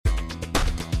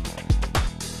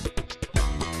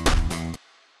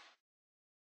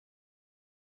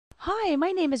Hi, my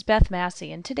name is Beth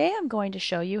Massi, and today I'm going to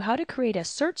show you how to create a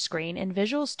search screen in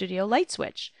Visual Studio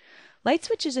LightSwitch.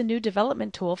 LightSwitch is a new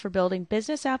development tool for building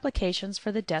business applications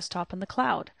for the desktop and the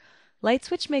cloud.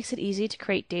 LightSwitch makes it easy to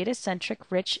create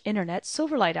data-centric, rich Internet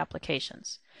Silverlight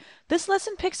applications. This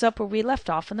lesson picks up where we left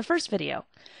off in the first video.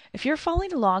 If you're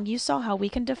following along, you saw how we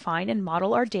can define and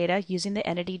model our data using the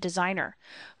Entity Designer.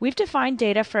 We've defined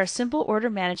data for a simple order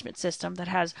management system that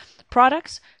has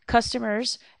products,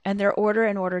 customers, and their order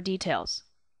and order details.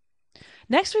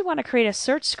 Next, we want to create a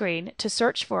search screen to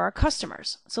search for our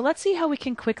customers. So let's see how we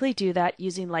can quickly do that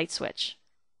using LightSwitch.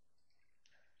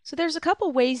 So there's a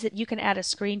couple ways that you can add a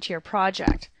screen to your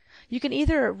project. You can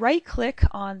either right-click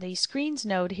on the Screens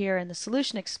node here in the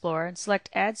Solution Explorer and select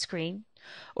Add Screen,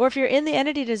 or if you're in the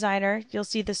Entity Designer, you'll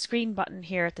see the Screen button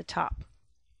here at the top.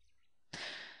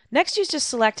 Next, you just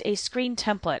select a screen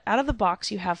template. Out of the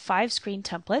box, you have 5 screen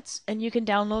templates, and you can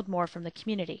download more from the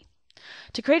community.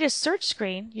 To create a search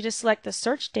screen, you just select the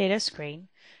Search Data screen,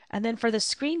 and then for the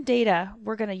screen data,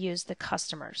 we're going to use the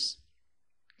customers.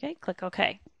 Okay, click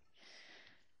OK.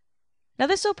 Now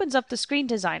this opens up the Screen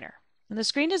Designer. And the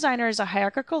Screen Designer is a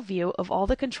hierarchical view of all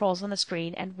the controls on the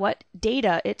screen and what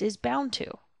data it is bound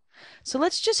to. So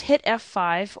let's just hit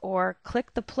F5 or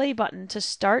click the play button to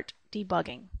start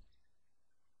debugging.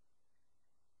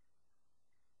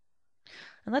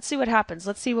 And let's see what happens.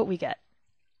 Let's see what we get.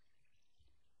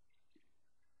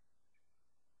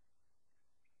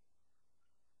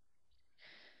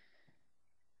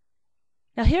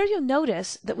 Now here you'll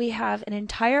notice that we have an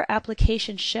entire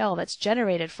application shell that's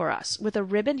generated for us with a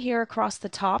ribbon here across the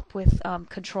top with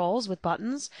controls, with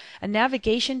buttons, a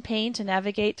navigation pane to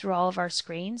navigate through all of our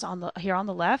screens here on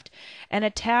the left, and a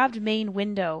tabbed main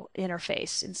window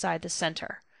interface inside the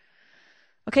center.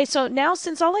 Okay, so now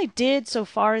since all I did so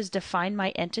far is define my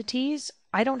entities,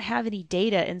 I don't have any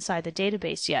data inside the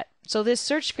database yet. So this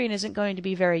search screen isn't going to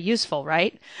be very useful,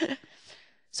 right?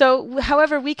 So,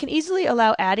 however, we can easily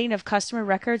allow adding of customer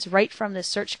records right from this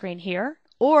search screen here,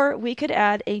 or we could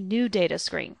add a new data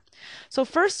screen. So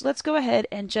first, let's go ahead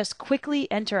and just quickly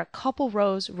enter a couple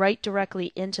rows right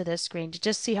directly into this screen to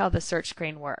just see how the search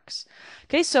screen works.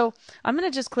 Okay, so I'm going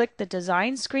to just click the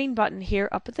Design Screen button here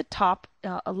up at the top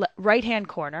right-hand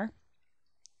corner.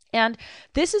 And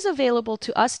this is available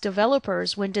to us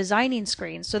developers when designing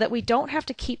screens so that we don't have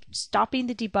to keep stopping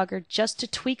the debugger just to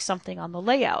tweak something on the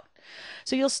layout.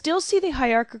 So you'll still see the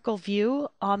hierarchical view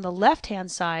on the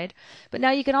left-hand side, but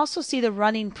now you can also see the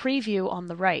running preview on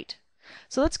the right.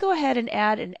 So let's go ahead and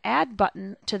add an Add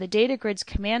button to the Data Grid's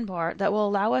command bar that will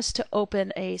allow us to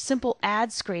open a simple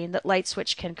add screen that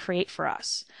LightSwitch can create for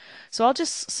us. So I'll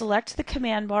just select the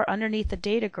command bar underneath the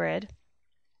Data Grid,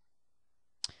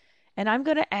 and I'm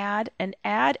going to add an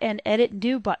Add and Edit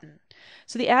New button.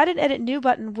 So the Add and Edit New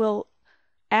button will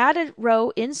add a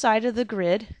row inside of the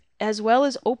grid as well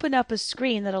as open up a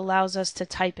screen that allows us to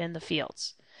type in the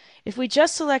fields. If we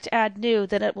just select Add New,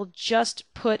 then it will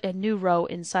just put a new row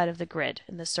inside of the grid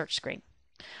in the search screen.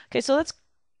 Okay, so let's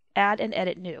Add and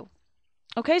Edit New.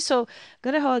 Okay, so I'm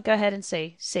going to go ahead and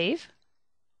say Save.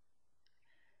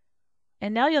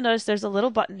 And now you'll notice there's a little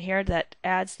button here that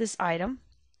adds this item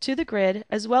to the grid,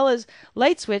 as well as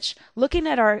LightSwitch, looking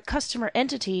at our customer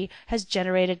entity, has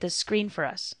generated this screen for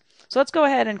us. So let's go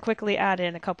ahead and quickly add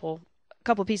in a couple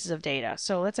pieces of data.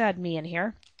 So let's add me in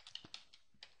here.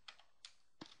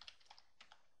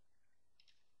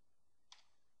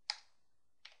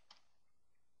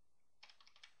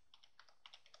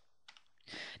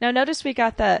 Now notice we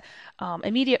got the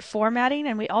immediate formatting,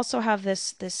 and we also have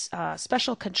this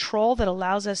special control that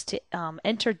allows us to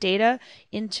enter data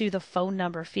into the phone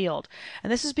number field.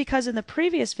 And this is because in the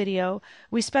previous video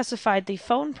we specified the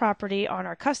phone property on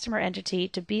our customer entity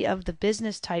to be of the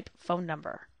business type phone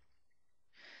number.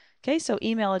 Okay, so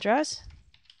email address.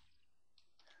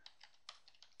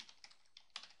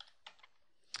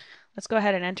 Let's go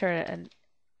ahead and enter an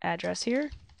address here.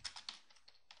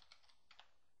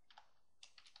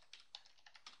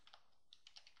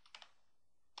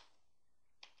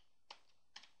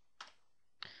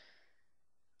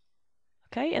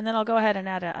 Okay, and then I'll go ahead and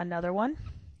add another one.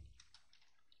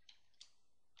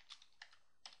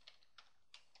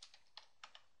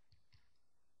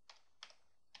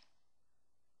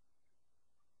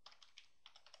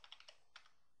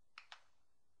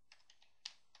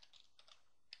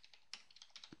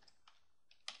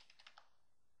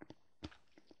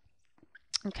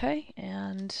 Okay,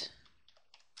 and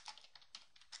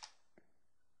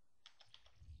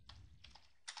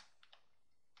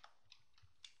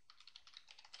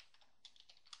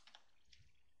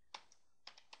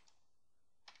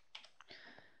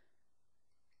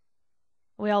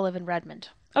we all live in Redmond.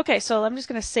 Okay, so I'm just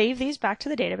going to save these back to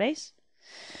the database.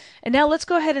 And now let's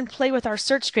go ahead and play with our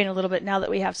search screen a little bit now that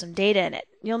we have some data in it.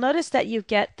 You'll notice that you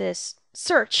get this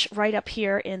search right up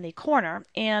here in the corner.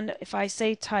 And if I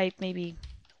say type maybe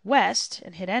West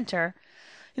and hit enter,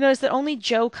 you notice that only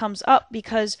Joe comes up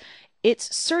because it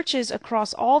searches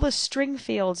across all the string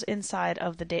fields inside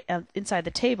of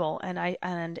the table,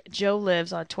 and Joe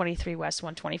lives on 23 West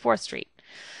 124th Street.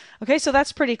 Okay, so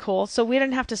that's pretty cool. So we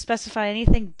didn't have to specify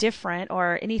anything different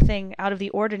or anything out of the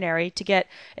ordinary to get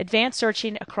advanced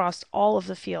searching across all of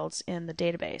the fields in the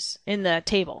database, in the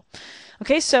table.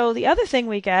 Okay, so the other thing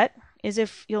we get is,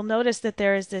 if you'll notice that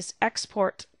there is this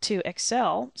export to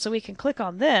Excel, so we can click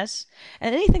on this,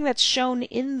 and anything that's shown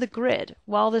in the grid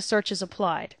while the search is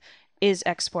applied is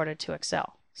exported to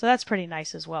Excel. So that's pretty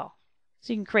nice as well.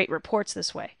 So you can create reports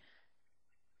this way.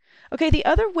 Okay, the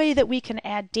other way that we can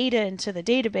add data into the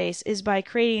database is by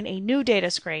creating a new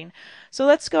data screen. So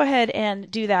let's go ahead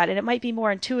and do that, and it might be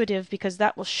more intuitive because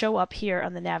that will show up here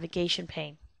on the navigation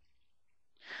pane.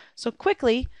 So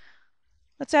quickly,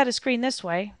 let's add a screen this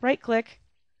way. Right-click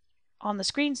on the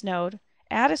Screens node,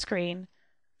 add a screen,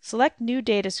 select New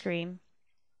Data Screen,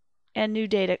 and New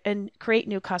Data, and create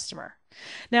New Customer.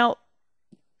 Now,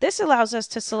 this allows us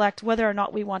to select whether or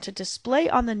not we want to display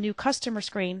on the new customer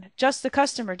screen just the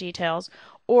customer details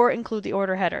or include the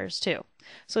order headers too.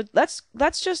 So let's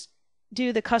just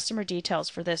do the customer details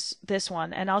for this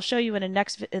one, and I'll show you in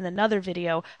another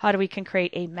video how we can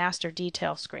create a master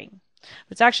detail screen.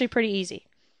 It's actually pretty easy.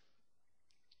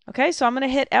 Okay, so I'm going to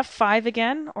hit F5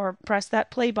 again, or press that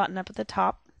play button up at the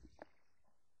top.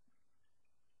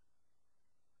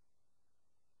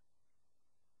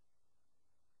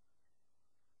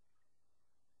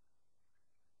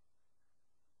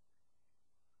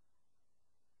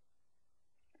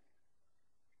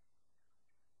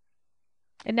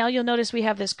 And now you'll notice we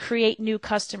have this create new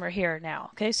customer here now.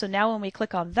 Okay, so now when we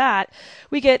click on that,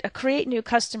 we get a create new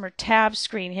customer tab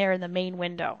screen here in the main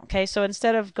window. Okay, so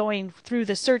instead of going through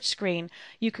the search screen,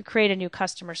 you could create a new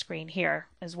customer screen here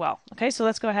as well. Okay, so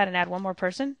let's go ahead and add one more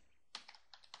person.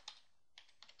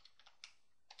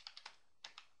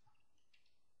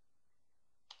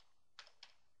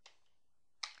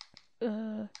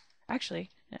 Actually,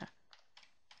 yeah.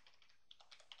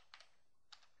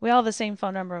 We all have the same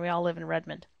phone number and we all live in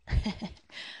Redmond.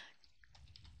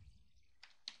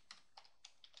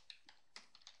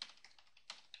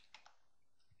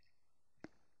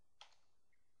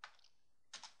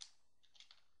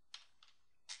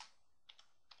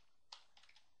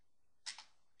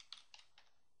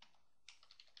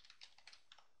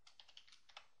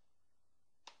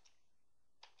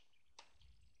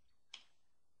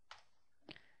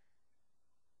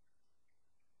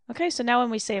 Okay, so now when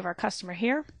we save our customer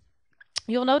here,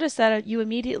 you'll notice that you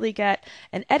immediately get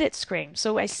an edit screen.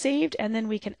 So I saved, and then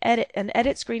we can edit. An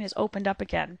edit screen is opened up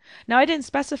again. Now I didn't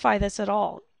specify this at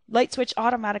all. LightSwitch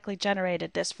automatically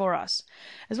generated this for us.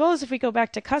 As well as if we go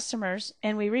back to customers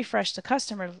and we refresh the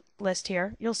customer list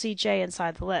here, you'll see Jay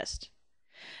inside the list.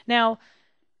 Now,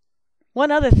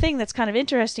 one other thing that's kind of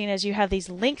interesting is you have these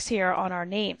links here on our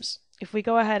names. If we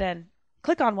go ahead and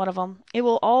click on one of them, it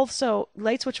will also,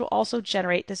 LightSwitch will also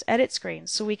generate this edit screen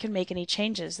so we can make any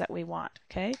changes that we want.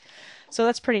 Okay, so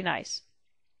that's pretty nice.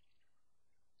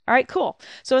 All right, cool.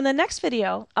 So in the next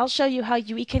video, I'll show you how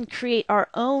we can create our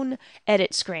own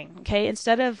edit screen. Okay,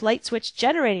 instead of LightSwitch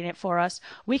generating it for us,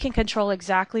 we can control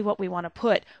exactly what we want to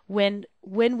put when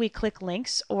we click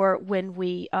links, or when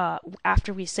we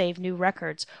after we save new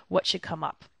records, what should come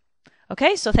up.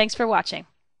 Okay, so thanks for watching.